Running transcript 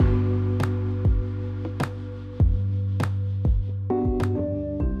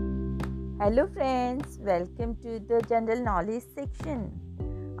Hello friends, welcome to the general knowledge section.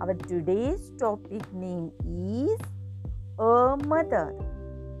 Our today's topic name is a mother.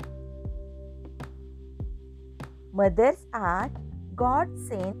 Mothers are God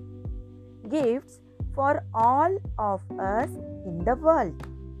sent gifts for all of us in the world.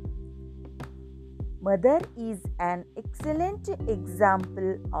 Mother is an excellent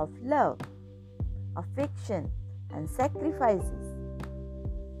example of love, affection, and sacrifices.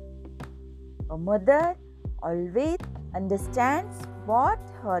 A mother always understands what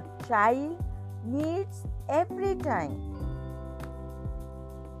her child needs every time.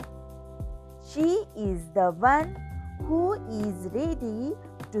 She is the one who is ready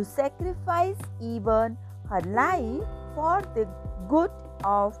to sacrifice even her life for the good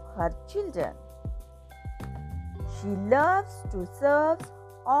of her children. She loves to serve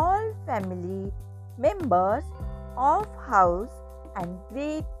all family members of house and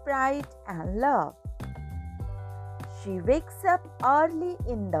great pride and love. She wakes up early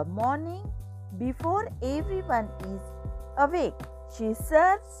in the morning before everyone is awake. She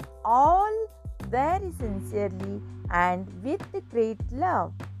serves all very sincerely and with great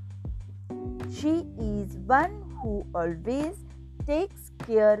love. She is one who always takes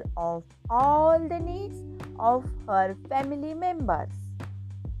care of all the needs of her family members.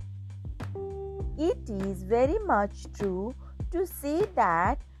 It is very much true to say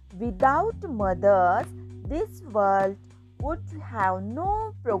that without mothers, this world would have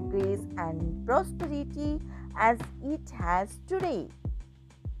no progress and prosperity as it has today.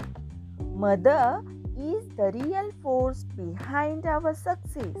 Mother is the real force behind our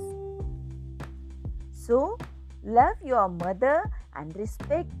success. So, love your mother and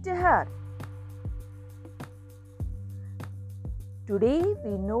respect her. Today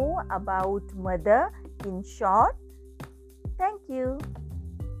we know about mother in short. Thank you.